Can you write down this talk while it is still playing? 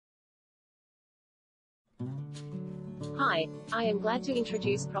Hi, I am glad to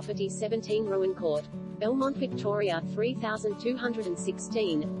introduce property 17 Rowan Court, Belmont, Victoria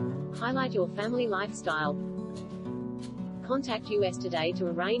 3216. Highlight your family lifestyle. Contact us today to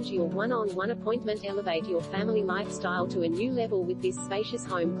arrange your one-on-one appointment. Elevate your family lifestyle to a new level with this spacious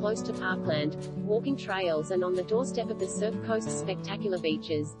home close to parkland, walking trails and on the doorstep of the Surf Coast's spectacular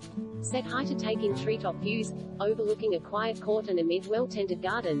beaches. Set high to take in treetop views, overlooking a quiet court and amid well-tended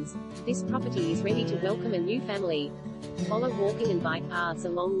gardens, this property is ready to welcome a new family. Follow walking and bike paths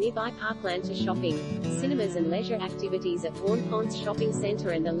along nearby parkland to shopping, cinemas and leisure activities at Vaughan Ponds Shopping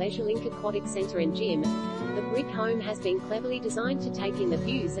Centre and the LeisureLink Aquatic Centre and Gym. The brick home has been cleverly designed to take in the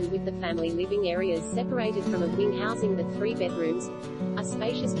views, and with the family living areas separated from a wing housing the 3 bedrooms, a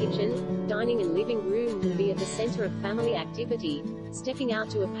spacious kitchen, dining and living room will be at the center of family activity. Stepping out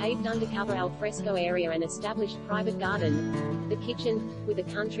to a paved undercover alfresco area and established private garden. The kitchen, with a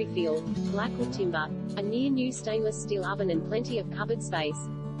country feel, blackwood timber, a near-new stainless steel oven and plenty of cupboard space.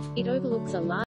 It overlooks a large